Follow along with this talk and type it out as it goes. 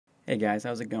Hey guys,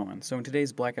 how's it going? So in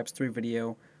today's Black Ops 3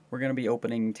 video, we're going to be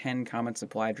opening 10 common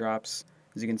supply drops.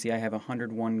 As you can see, I have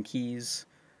 101 keys,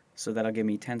 so that'll give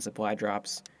me 10 supply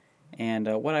drops. And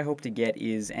what I hope to get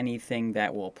is anything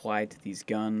that will apply to these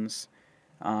guns.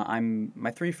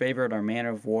 My three favorite are Man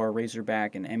of War,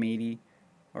 Razorback, and M80.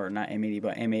 Or not M80,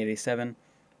 but M87.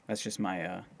 That's just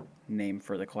my name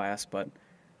for the class. But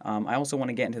I also want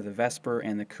to get into the Vesper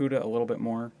and the Kuda a little bit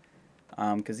more,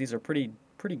 because these are pretty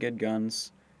good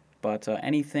guns. But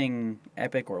anything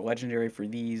epic or legendary for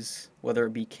these, whether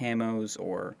it be camos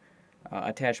or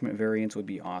attachment variants, would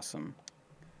be awesome.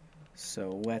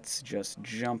 So let's just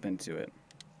jump into it.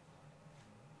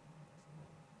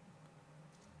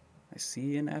 I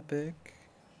see an epic.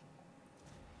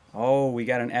 Oh, we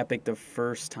got an epic the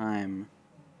first time.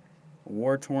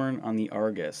 War-Torn on the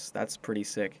Argus. That's pretty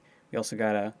sick. We also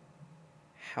got a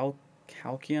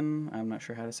Halcyon. I'm not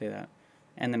sure how to say that.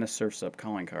 And then a Surf's Up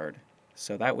calling card.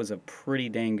 So that was a pretty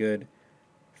dang good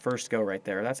first go right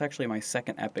there. That's actually my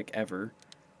second epic ever.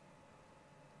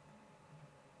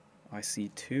 I see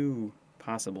two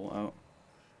possible. Oh.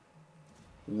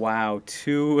 Wow,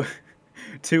 two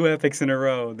epics in a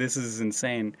row. This is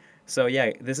insane. So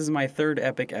yeah, this is my third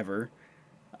epic ever.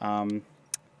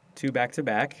 Two back to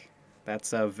back.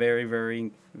 That's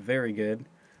very good.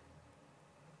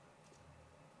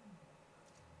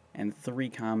 And three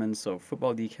commons, so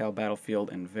Football Decal, Battlefield,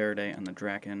 and Verde on the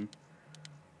Draken.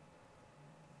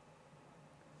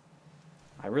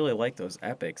 I really like those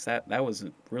epics. That was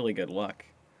really good luck.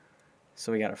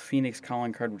 So we got a Phoenix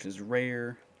calling card, which is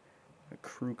rare. A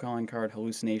Crew calling card,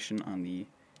 Hallucination on the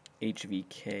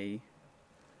HVK.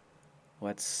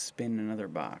 Let's spin another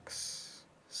box.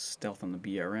 Stealth on the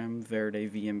BRM, Verde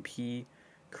VMP,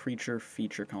 Creature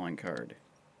feature calling card.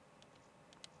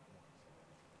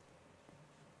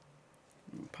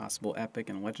 Possible epic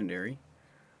and legendary.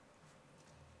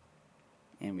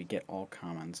 And we get all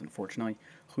commons, unfortunately.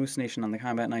 Hallucination on the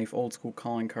combat knife, old school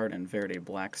calling card, and Verde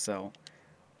black cell.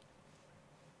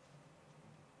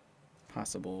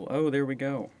 Possible. Oh, there we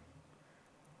go.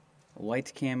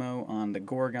 Light camo on the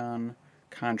Gorgon,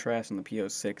 contrast on the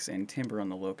PO6, and timber on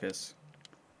the Locust.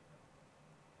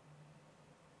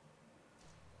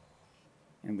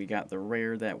 And we got the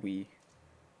rare that we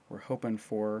were hoping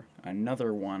for,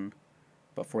 another one,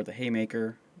 but for the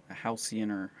Haymaker, a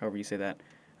Halcyon, or however you say that,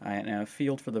 and a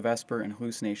Field for the Vesper, and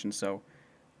Hallucination. So,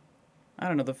 I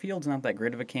don't know, the Field's not that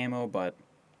great of a camo, but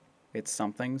it's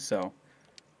something, so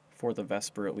for the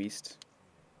Vesper at least.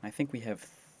 I think we have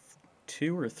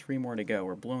 2 or 3 more to go.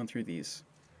 We're blowing through these.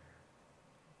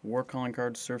 War calling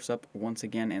card, Surf's Up once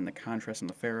again, and the contrast on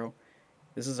the Pharaoh.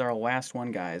 This is our last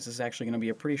one, guys. This is actually going to be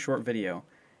a pretty short video.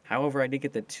 However, I did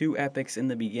get the 2 epics in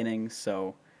the beginning,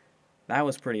 so that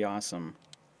was pretty awesome.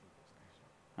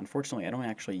 Unfortunately, I don't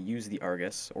actually use the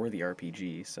Argus or the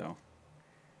RPG, so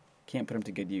can't put them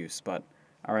to good use. But,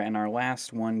 alright, and our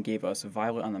last one gave us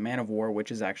Violet on the Man of War,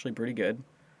 which is actually pretty good.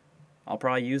 I'll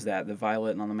probably use that, the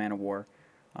Violet on the Man of War.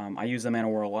 I use the Man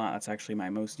of War a lot. That's actually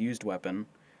my most used weapon.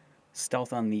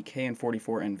 Stealth on the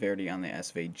KN-44 and Verde on the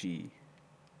SVG.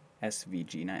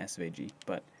 SVG, not SVG.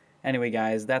 But anyway,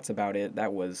 guys, that's about it.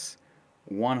 That was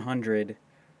 100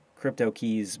 crypto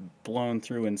keys blown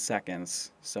through in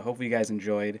seconds. So hopefully you guys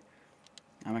enjoyed.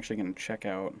 I'm actually going to check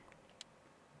out.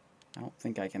 I don't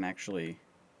think I can actually.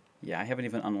 Yeah, I haven't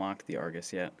even unlocked the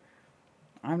Argus yet.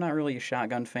 I'm not really a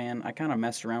shotgun fan. I kind of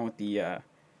messed around with the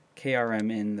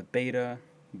KRM in the beta,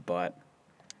 but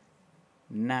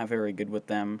not very good with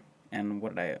them. And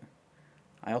what did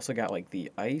I also got like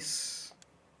the ice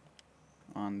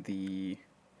on the.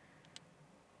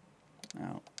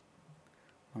 Oh,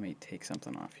 let me take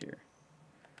something off here.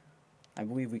 I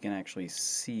believe we can actually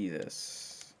see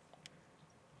this.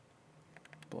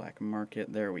 Black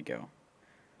market, there we go.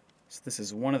 So this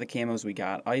is one of the camos we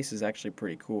got. Ice is actually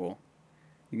pretty cool.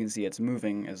 You can see it's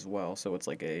moving as well, so it's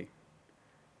like a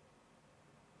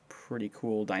pretty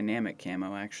cool dynamic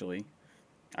camo actually.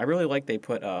 I really like they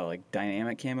put like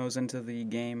dynamic camos into the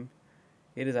game.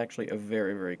 It is actually a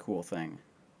very cool thing.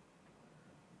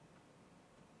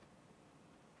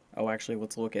 Oh, actually,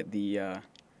 let's look at the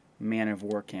Man of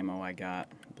War camo I got.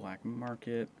 Black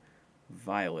market,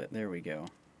 Violet, there we go.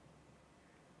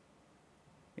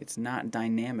 It's not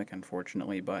dynamic,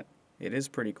 unfortunately, but it is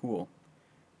pretty cool.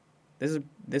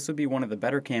 This would be one of the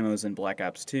better camos in Black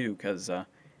Ops 2, because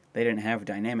they didn't have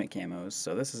dynamic camos,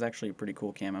 so this is actually a pretty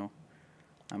cool camo.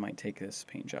 I might take this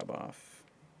paint job off.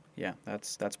 Yeah,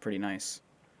 that's pretty nice.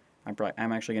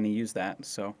 I'm actually going to use that,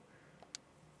 so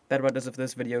that about does it for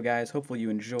this video, guys. Hopefully you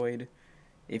enjoyed.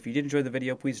 If you did enjoy the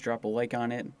video, please drop a like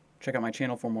on it. Check out my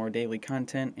channel for more daily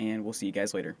content, and we'll see you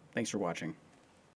guys later. Thanks for watching.